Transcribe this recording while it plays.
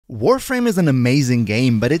Warframe is an amazing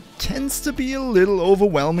game, but it tends to be a little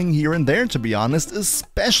overwhelming here and there, to be honest,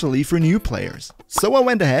 especially for new players. So I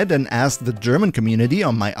went ahead and asked the German community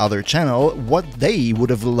on my other channel what they would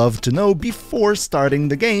have loved to know before starting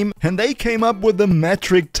the game, and they came up with a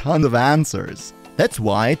metric ton of answers. That's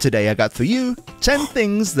why today I got for you 10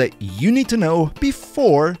 things that you need to know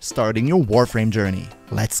before starting your Warframe journey.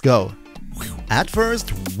 Let's go! At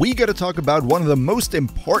first, we gotta talk about one of the most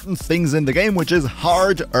important things in the game, which is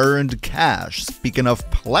hard-earned cash. Speaking of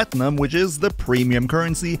platinum, which is the premium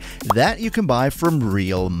currency that you can buy from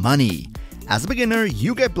real money. As a beginner,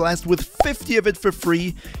 you get blessed with 50 of it for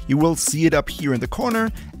free. You will see it up here in the corner,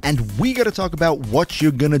 and we gotta talk about what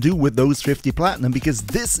you're gonna do with those 50 platinum, because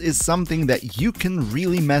this is something that you can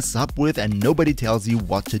really mess up with and nobody tells you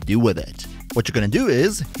what to do with it. What you're gonna do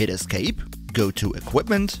is hit escape, go to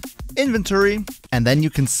equipment, inventory, and then you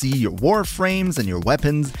can see your warframes and your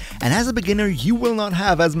weapons. And as a beginner, you will not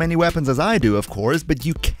have as many weapons as I do, of course, but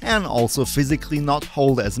you can also physically not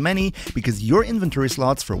hold as many because your inventory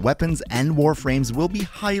slots for weapons and warframes will be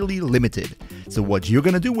highly limited. So what you're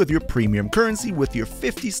gonna do with your premium currency, with your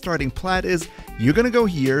 50 starting plat, is you're gonna go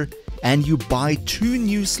here and you buy 2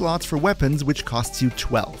 new slots for weapons, which costs you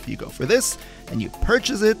 12. You go for this and you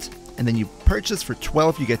purchase it, and then you purchase for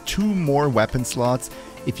 12, you get 2 more weapon slots.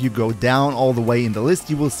 If you go down all the way in the list,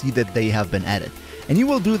 you will see that they have been added. And you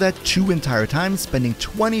will do that 2 entire times, spending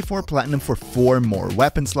 24 platinum for 4 more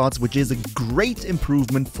weapon slots, which is a great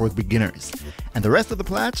improvement for beginners. And the rest of the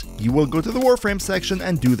plat, you will go to the Warframe section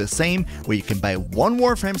and do the same, where you can buy 1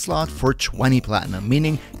 Warframe slot for 20 platinum,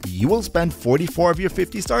 meaning you will spend 44 of your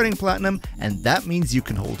 50 starting platinum, and that means you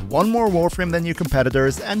can hold 1 more Warframe than your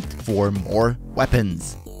competitors and 4 more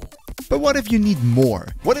weapons. But what if you need more?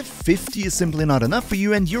 What if 50 is simply not enough for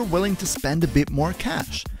you and you're willing to spend a bit more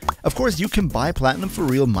cash? Of course, you can buy platinum for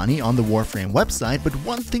real money on the Warframe website, but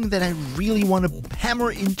one thing that I really want to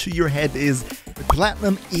hammer into your head is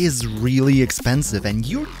platinum is really expensive and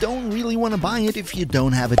you don't really want to buy it if you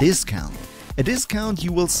don't have a discount. A discount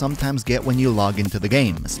you will sometimes get when you log into the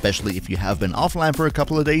game, especially if you have been offline for a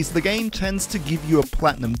couple of days. The game tends to give you a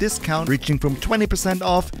platinum discount reaching from 20%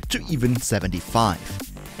 off to even 75%.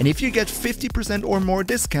 And if you get 50% or more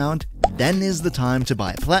discount, then is the time to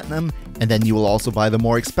buy platinum, and then you will also buy the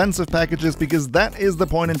more expensive packages because that is the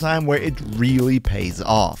point in time where it really pays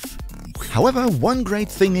off. However, one great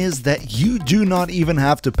thing is that you do not even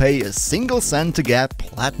have to pay a single cent to get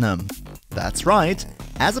platinum. That's right,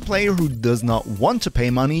 as a player who does not want to pay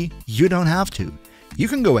money, you don't have to. You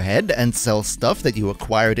can go ahead and sell stuff that you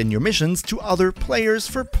acquired in your missions to other players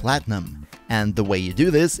for platinum. And the way you do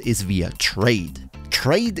this is via trade.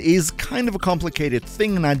 Trade is kind of a complicated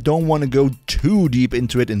thing and I don't want to go too deep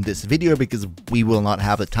into it in this video because we will not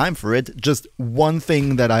have the time for it. Just one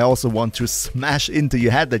thing that I also want to smash into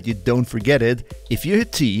your head that you don't forget it. If you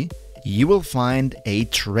hit T, you will find a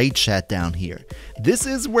trade chat down here. This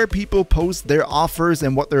is where people post their offers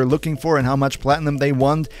and what they're looking for and how much platinum they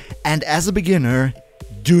want. And as a beginner,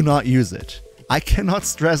 do not use it. I cannot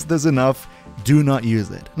stress this enough. Do not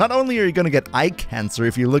use it. Not only are you gonna get eye cancer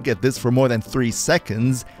if you look at this for more than 3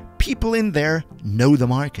 seconds, people in there know the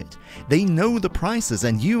market. They know the prices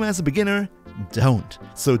and you as a beginner don't.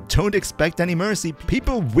 So don't expect any mercy.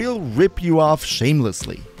 People will rip you off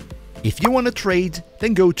shamelessly. If you want to trade,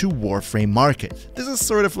 then go to Warframe Market. This is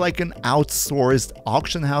sort of like an outsourced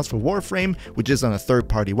auction house for Warframe, which is on a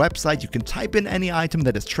third-party website. You can type in any item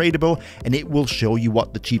that is tradable and it will show you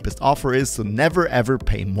what the cheapest offer is, so never ever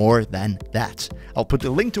pay more than that. I'll put the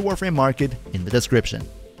link to Warframe Market in the description.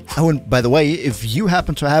 Oh, and by the way, if you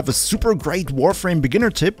happen to have a super great Warframe beginner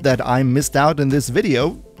tip that I missed out in this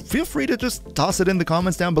video, feel free to just toss it in the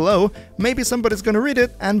comments down below. Maybe somebody's gonna read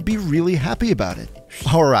it and be really happy about it.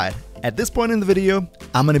 Alright. At this point in the video,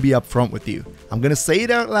 I'm gonna be upfront with you. I'm gonna say it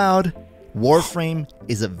out loud. Warframe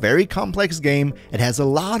is a very complex game. It has a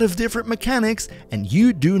lot of different mechanics, and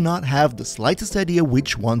you do not have the slightest idea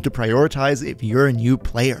which one to prioritize if you're a new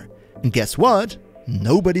player. And guess what?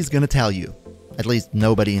 Nobody's gonna tell you. At least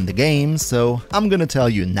nobody in the game, so I'm gonna tell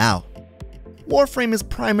you now. Warframe is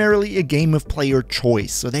primarily a game of player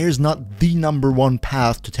choice, so there's not the #1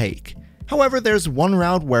 path to take. However, there's one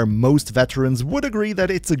route where most veterans would agree that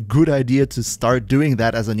it's a good idea to start doing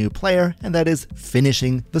that as a new player, and that is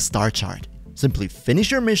finishing the star chart. Simply finish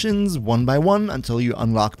your missions one by one until you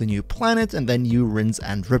unlock the new planet, and then you rinse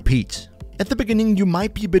and repeat. At the beginning, you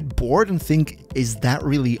might be a bit bored and think, is that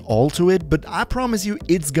really all to it? But I promise you,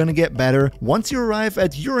 it's gonna get better. Once you arrive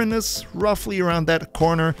at Uranus, roughly around that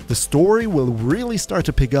corner, the story will really start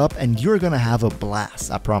to pick up and you're gonna have a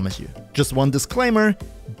blast, I promise you. Just one disclaimer,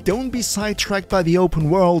 don't be sidetracked by the open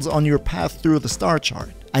worlds on your path through the star chart.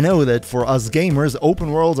 I know that for us gamers,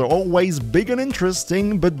 open worlds are always big and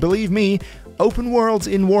interesting, but believe me, open worlds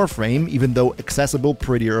in Warframe, even though accessible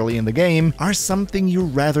pretty early in the game, are something you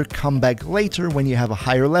rather come back later when you have a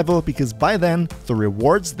higher level, because by then, the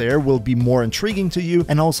rewards there will be more intriguing to you,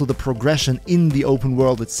 and also the progression in the open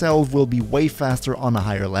world itself will be way faster on a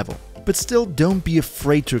higher level. But still, don't be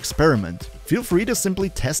afraid to experiment. Feel free to simply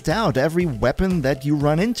test out every weapon that you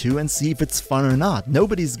run into and see if it's fun or not.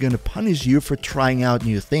 Nobody's gonna punish you for trying out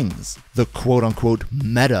new things. The quote-unquote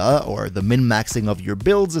meta, or the min-maxing of your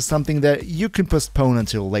builds, is something that you can postpone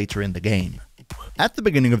until later in the game. At the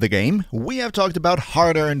beginning of the game, we have talked about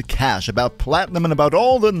hard-earned cash, about platinum, and about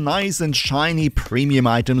all the nice and shiny premium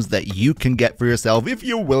items that you can get for yourself if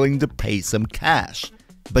you're willing to pay some cash.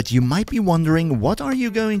 But you might be wondering, what are you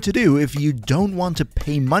going to do if you don't want to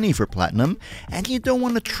pay money for platinum, and you don't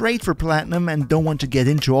want to trade for platinum and don't want to get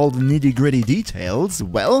into all the nitty-gritty details?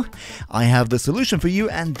 Well, I have the solution for you,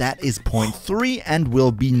 and that is point 3 and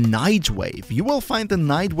will be Nightwave. You will find the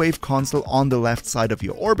Nightwave console on the left side of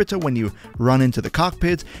your orbiter when you run into the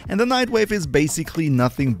cockpit, and the Nightwave is basically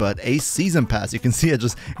nothing but a season pass. You can see I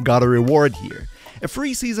just got a reward here. A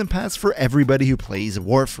free season pass for everybody who plays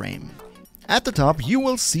Warframe. At the top, you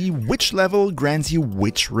will see which level grants you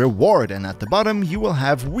which reward, and at the bottom you will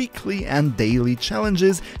have weekly and daily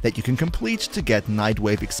challenges that you can complete to get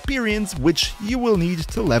Nightwave experience, which you will need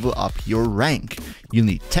to level up your rank. You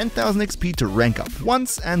need 10,000 XP to rank up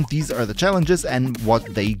once, and these are the challenges and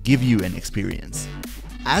what they give you in experience.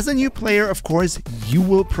 As a new player, of course, you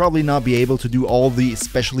will probably not be able to do all the,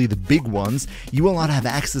 especially the big ones. You will not have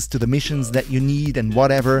access to the missions that you need and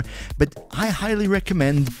whatever, but I highly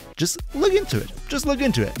recommend just look into it. Just look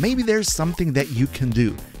into it. Maybe there's something that you can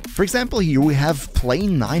do. For example, here we have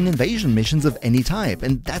plain 9 invasion missions of any type,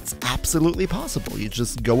 and that's absolutely possible. You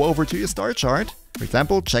just go over to your star chart, for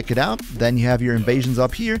example, check it out, then you have your invasions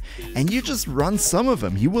up here, and you just run some of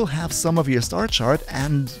them. You will have some of your star chart,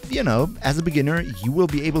 and, you know, as a beginner, you will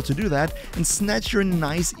be able to do that and snatch your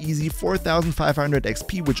nice, easy 4,500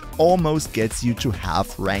 XP, which almost gets you to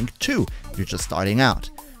half rank 2. You're just starting out.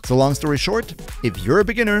 So long story short, if you're a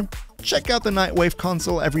beginner, check out the Nightwave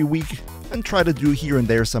console every week and try to do here and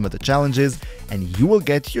there some of the challenges, and you will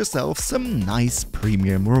get yourself some nice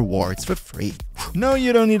premium rewards for free. No,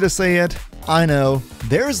 you don't need to say it. I know,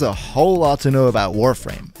 there's a whole lot to know about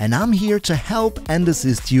Warframe, and I'm here to help and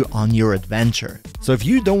assist you on your adventure. So if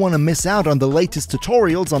you don't want to miss out on the latest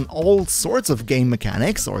tutorials on all sorts of game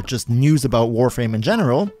mechanics or just news about Warframe in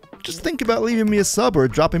general, just think about leaving me a sub or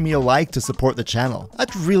dropping me a like to support the channel.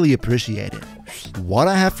 I'd really appreciate it. What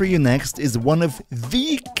I have for you next is one of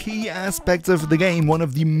the key aspects of the game, one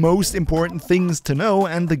of the most important things to know,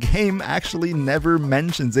 and the game actually never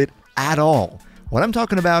mentions it at all. What I'm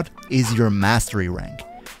talking about is your mastery rank.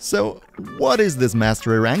 So what is this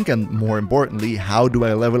mastery rank, and more importantly, how do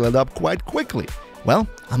I level it up quite quickly? Well,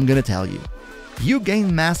 I'm gonna tell you. You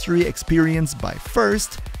gain mastery experience by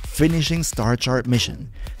first finishing star chart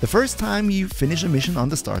mission. The first time you finish a mission on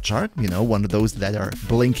the star chart, you know, one of those that are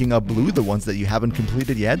blinking up blue, the ones that you haven't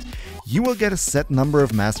completed yet, you will get a set number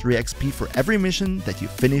of mastery XP for every mission that you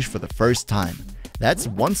finish for the first time. That's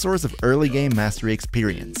one source of early game mastery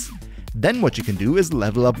experience. Then what you can do is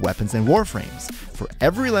level up weapons and warframes. For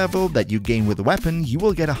every level that you gain with a weapon, you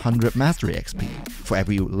will get 100 mastery XP. For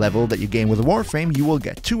every level that you gain with a warframe, you will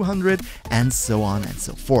get 200, and so on and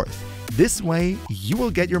so forth. This way, you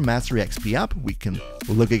will get your mastery XP up. We can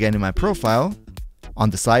look again in my profile. On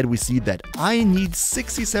the side, we see that I need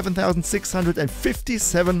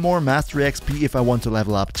 67,657 more mastery XP if I want to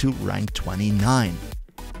level up to rank 29.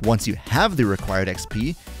 Once you have the required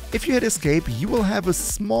XP, if you hit escape, you will have a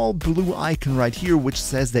small blue icon right here which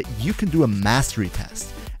says that you can do a mastery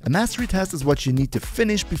test. A mastery test is what you need to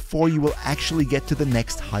finish before you will actually get to the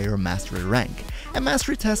next higher mastery rank. And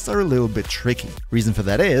mastery tests are a little bit tricky. Reason for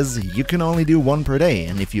that is, you can only do one per day,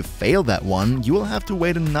 and if you fail that one, you will have to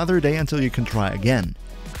wait another day until you can try again.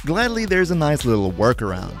 Gladly, there's a nice little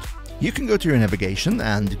workaround. You can go to your navigation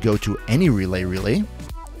and go to any relay.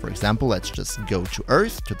 For example, let's just go to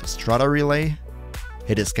Earth, to the Strata relay.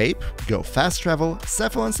 Hit escape, go fast travel,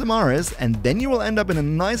 Cephala and Samaris, and then you will end up in a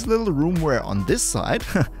nice little room where on this side,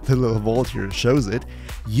 the little vault here shows it,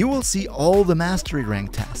 you will see all the mastery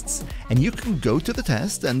rank tests. And you can go to the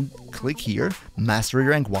test and click here, mastery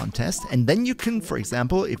rank 1 test, and then you can, for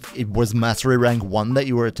example, if it was mastery rank 1 that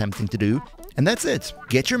you were attempting to do, and that's it.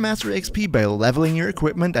 Get your mastery XP by leveling your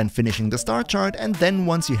equipment and finishing the star chart, and then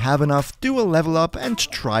once you have enough, do a level up and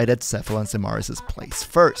try that Cephala and Samaris' place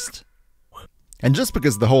first. And just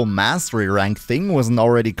because the whole mastery rank thing wasn't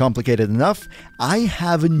already complicated enough, I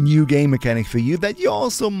have a new game mechanic for you that you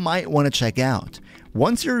also might want to check out.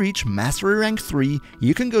 Once you reach Mastery Rank 3,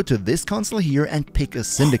 you can go to this console here and pick a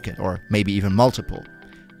syndicate, or maybe even multiple.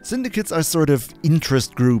 Syndicates are sort of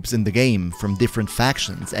interest groups in the game from different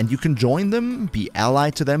factions, and you can join them, be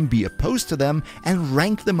allied to them, be opposed to them, and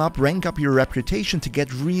rank them up, rank up your reputation to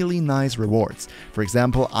get really nice rewards. For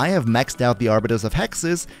example, I have maxed out the Arbiters of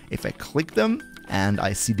Hexes. If I click them and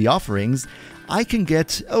I see the offerings, I can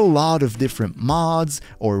get a lot of different mods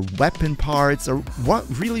or weapon parts or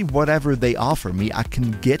whatever they offer me I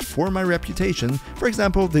can get for my reputation. For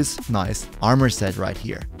example, this nice armor set right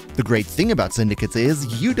here. The great thing about syndicates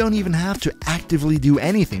is you don't even have to actively do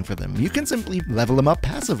anything for them. You can simply level them up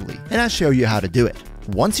passively, and I'll show you how to do it.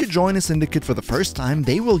 Once you join a syndicate for the first time,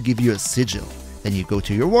 they will give you a sigil. Then you go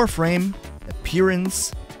to your Warframe,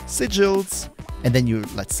 Appearance, Sigils, and then you,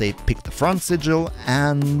 let's say, pick the front sigil,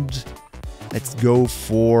 and let's go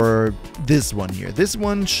for this one here. This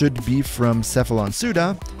one should be from Cephalon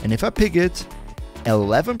Suda, and if I pick it,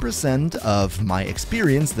 11% of my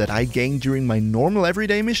experience that I gained during my normal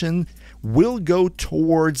everyday mission will go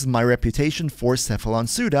towards my reputation for Cephalon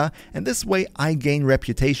Suda, and this way I gain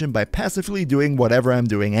reputation by passively doing whatever I'm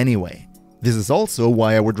doing anyway. This is also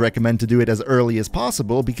why I would recommend to do it as early as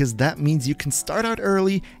possible, because that means you can start out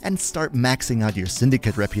early and start maxing out your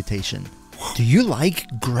syndicate reputation. Do you like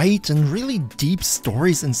great and really deep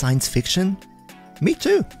stories in science fiction? Me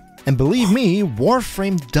too. And believe me,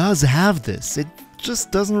 Warframe does have this. It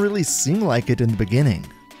just doesn't really seem like it in the beginning.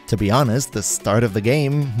 To be honest, the start of the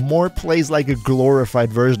game more plays like a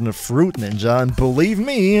glorified version of Fruit Ninja, and believe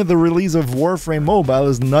me, the release of Warframe Mobile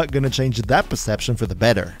is not gonna change that perception for the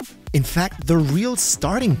better. In fact, the real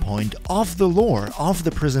starting point of the lore, of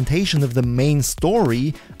the presentation of the main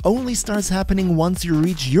story, only starts happening once you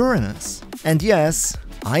reach Uranus. And yes,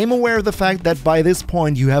 I am aware of the fact that by this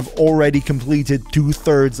point you have already completed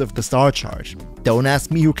 2/3 of the star chart. Don't ask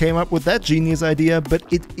me who came up with that genius idea, but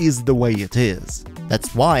it is the way it is.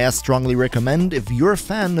 That's why I strongly recommend, if you're a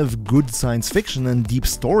fan of good science fiction and deep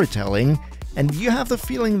storytelling, and you have the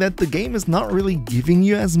feeling that the game is not really giving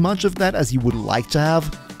you as much of that as you would like to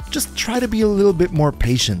have, just try to be a little bit more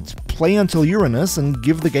patient. Play until Uranus and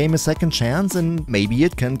give the game a second chance, and maybe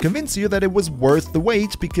it can convince you that it was worth the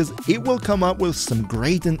wait, because it will come up with some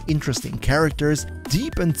great and interesting characters,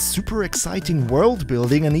 deep and super exciting world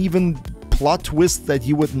building, and even plot twists that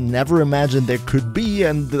you would never imagine there could be,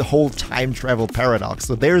 and the whole time travel paradox.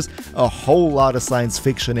 So there's a whole lot of science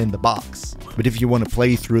fiction in the box. But if you want to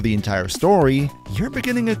play through the entire story, your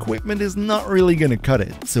beginning equipment is not really gonna cut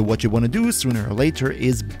it. So what you want to do sooner or later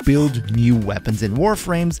is build new weapons in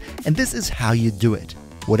Warframes, and this is how you do it.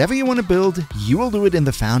 Whatever you want to build, you will do it in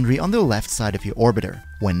the foundry on the left side of your orbiter.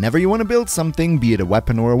 Whenever you want to build something, be it a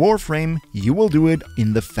weapon or a Warframe, you will do it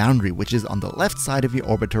in the foundry, which is on the left side of your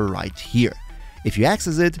orbiter right here. If you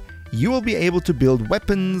access it, you will be able to build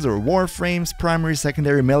weapons or Warframes, primary,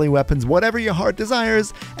 secondary, melee weapons, whatever your heart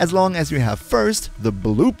desires, as long as you have first the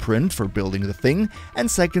blueprint for building the thing, and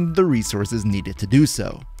second the resources needed to do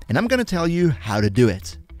so. And I'm gonna tell you how to do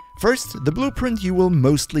it. First, the blueprint you will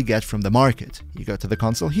mostly get from the market. You go to the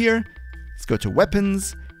console here, let's go to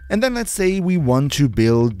weapons, and then let's say we want to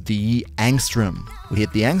build the Angstrom. We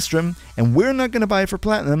hit the Angstrom, and we're not gonna buy it for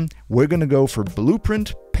platinum, we're gonna go for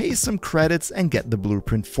blueprint, pay some credits, and get the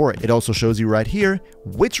blueprint for it. It also shows you right here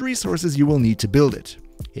which resources you will need to build it.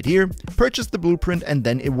 Hit here, purchase the blueprint, and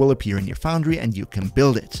then it will appear in your foundry and you can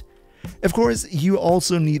build it. Of course, you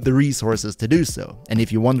also need the resources to do so, and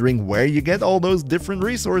if you're wondering where you get all those different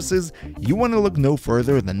resources, you want to look no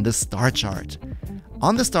further than the star chart.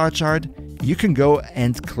 On the star chart, you can go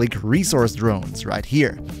and click resource drones right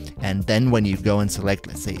here, and then when you go and select,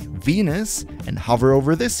 let's say, Venus, and hover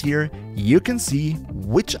over this here, you can see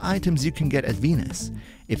which items you can get at Venus.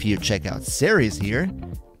 If you check out Ceres here,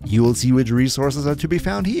 you will see which resources are to be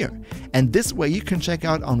found here, and this way you can check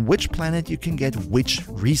out on which planet you can get which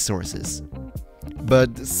resources.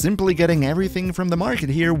 But simply getting everything from the market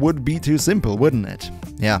here would be too simple, wouldn't it?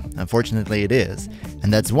 Yeah, unfortunately it is.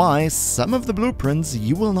 And that's why some of the blueprints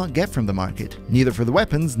you will not get from the market, neither for the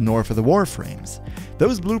weapons nor for the Warframes.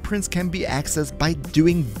 Those blueprints can be accessed by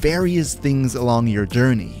doing various things along your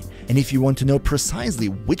journey. And if you want to know precisely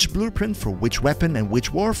which blueprint for which weapon and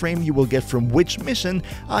which Warframe you will get from which mission,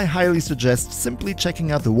 I highly suggest simply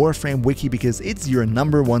checking out the Warframe wiki, because it's your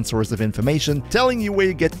 #1 source of information. Telling you where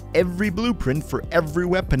you get every blueprint for every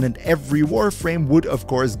weapon and every Warframe would of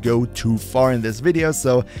course go too far in this video,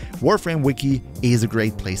 so Warframe wiki is a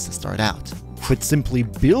great place to start out. But simply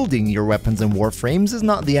building your weapons and Warframes is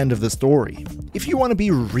not the end of the story. If you want to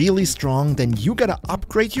be really strong, then you gotta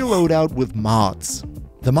upgrade your loadout with mods.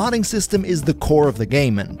 The modding system is the core of the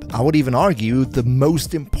game, and I would even argue the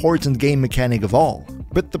most important game mechanic of all.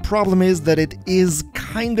 But the problem is that it is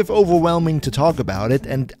kind of overwhelming to talk about it,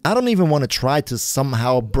 and I don't even want to try to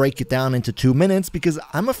somehow break it down into 2 minutes, because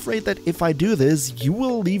I'm afraid that if I do this, you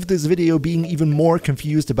will leave this video being even more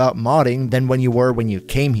confused about modding than when you were when you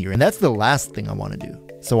came here, and that's the last thing I want to do.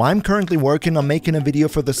 So I'm currently working on making a video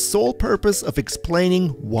for the sole purpose of explaining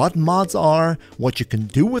what mods are, what you can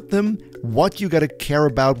do with them, what you gotta care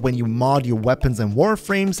about when you mod your weapons and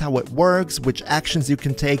warframes, how it works, which actions you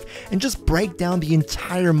can take, and just break down the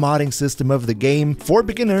entire modding system of the game for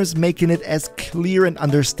beginners, making it as clear and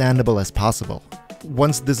understandable as possible.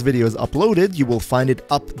 Once this video is uploaded, you will find it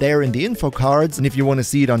up there in the info cards, and if you want to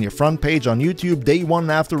see it on your front page on YouTube day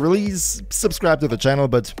 1 after release, subscribe to the channel,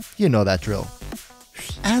 but you know that drill.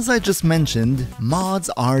 As I just mentioned, mods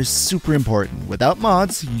are super important. Without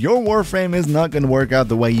mods, your Warframe is not going to work out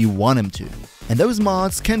the way you want him to. And those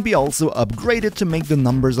mods can be also upgraded to make the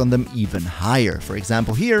numbers on them even higher. For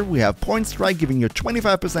example, here we have Point Strike giving you a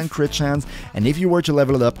 25% crit chance, and if you were to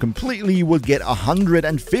level it up completely, you would get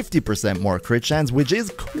 150% more crit chance, which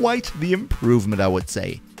is quite the improvement, I would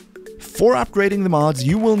say. For upgrading the mods,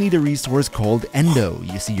 you will need a resource called Endo.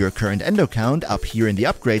 You see your current Endo count up here in the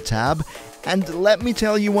upgrade tab, and let me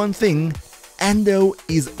tell you one thing, Endo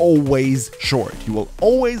is always short. You will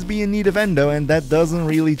always be in need of Endo, and that doesn't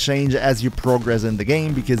really change as you progress in the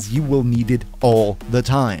game because you will need it all the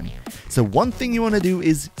time. So one thing you want to do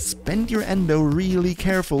is spend your Endo really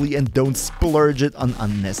carefully and don't splurge it on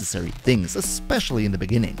unnecessary things, especially in the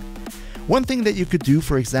beginning. One thing that you could do,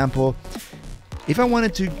 for example, if I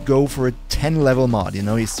wanted to go for a 10 level mod,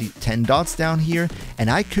 you see 10 dots down here, and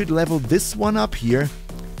I could level this one up here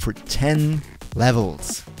for 10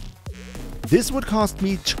 levels. This would cost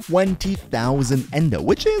me 20,000 Endo,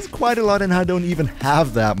 which is quite a lot, and I don't even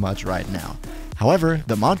have that much right now. However,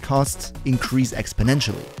 the mod costs increase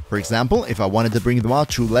exponentially. For example, if I wanted to bring the mod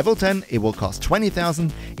to level 10, it will cost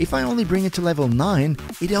 20,000. If I only bring it to level 9,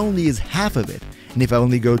 it only is half of it. And if I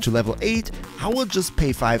only go to level 8, I will just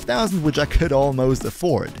pay 5,000, which I could almost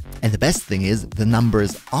afford. And the best thing is, the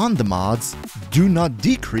numbers on the mods do not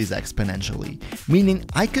decrease exponentially, meaning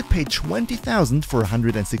I could pay 20,000 for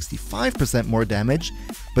 165% more damage,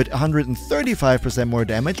 but 135% more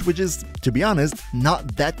damage, which is, to be honest,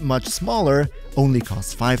 not that much smaller, only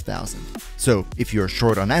costs 5,000. So if you're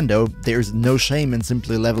short on Endo, there's no shame in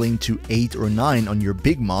simply leveling to 8 or 9 on your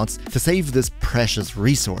big mods to save this precious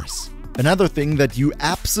resource. Another thing that you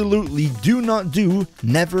absolutely do not do,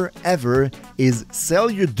 never ever, is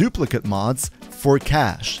sell your duplicate mods for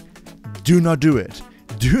cash. Do not do it.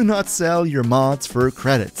 Do not sell your mods for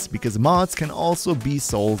credits, because mods can also be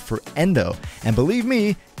sold for Endo, and believe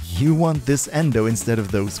me, you want this Endo instead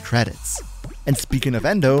of those credits. And speaking of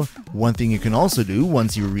Endo, one thing you can also do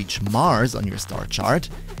once you reach Mars on your star chart,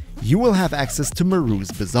 you will have access to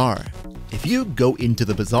Maru's Bazaar. If you go into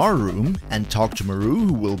the Bazaar room and talk to Maru,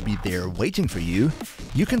 who will be there waiting for you,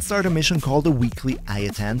 you can start a mission called the Weekly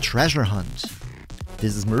Ayatan Treasure Hunt.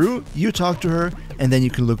 This is Maru, you talk to her, and then you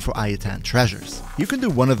can look for Ayatan treasures. You can do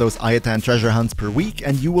one of those Ayatan treasure hunts per week,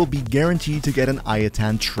 and you will be guaranteed to get an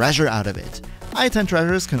Ayatan treasure out of it. Ayatan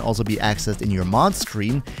treasures can also be accessed in your mod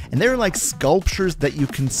screen, and they're like sculptures that you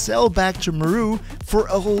can sell back to Maru for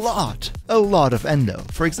a lot of Endo.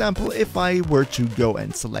 For example, if I were to go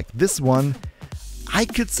and select this one, I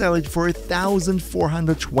could sell it for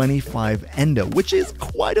 1,425 Endo, which is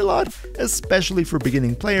quite a lot, especially for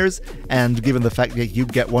beginning players, and given the fact that you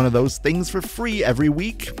get one of those things for free every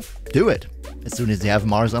week, do it, as soon as you have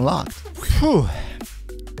Mars unlocked. Whew.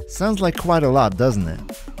 Sounds like quite a lot, doesn't it?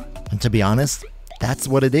 And to be honest, that's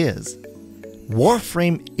what it is.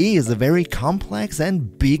 Warframe is a very complex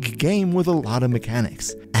and big game with a lot of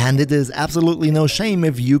mechanics, and it is absolutely no shame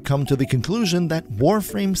if you come to the conclusion that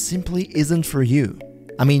Warframe simply isn't for you.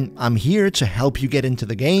 I mean, I'm here to help you get into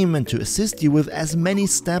the game and to assist you with as many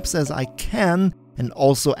steps as I can, and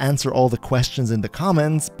also answer all the questions in the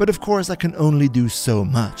comments, but of course I can only do so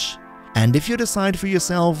much. And if you decide for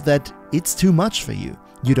yourself that it's too much for you,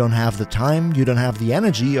 you don't have the time, you don't have the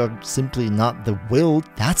energy, or simply not the will,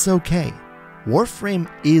 that's okay. Warframe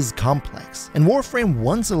is complex, and Warframe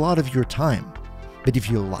wants a lot of your time. But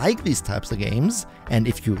if you like these types of games, and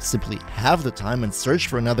if you simply have the time and search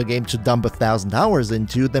for another game to dump 1,000 hours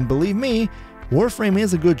into, then believe me, Warframe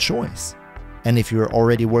is a good choice. And if you're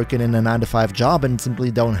already working in a 9-to-5 job and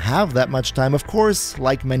simply don't have that much time, of course,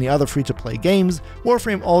 like many other free-to-play games,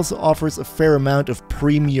 Warframe also offers a fair amount of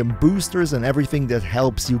premium boosters and everything that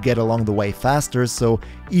helps you get along the way faster, so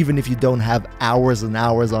even if you don't have hours and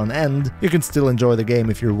hours on end, you can still enjoy the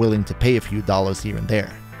game if you're willing to pay a few dollars here and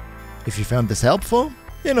there. If you found this helpful,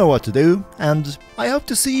 You know what to do, and I hope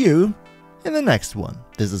to see you in the next one.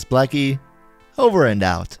 This is Blacky, over and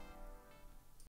out.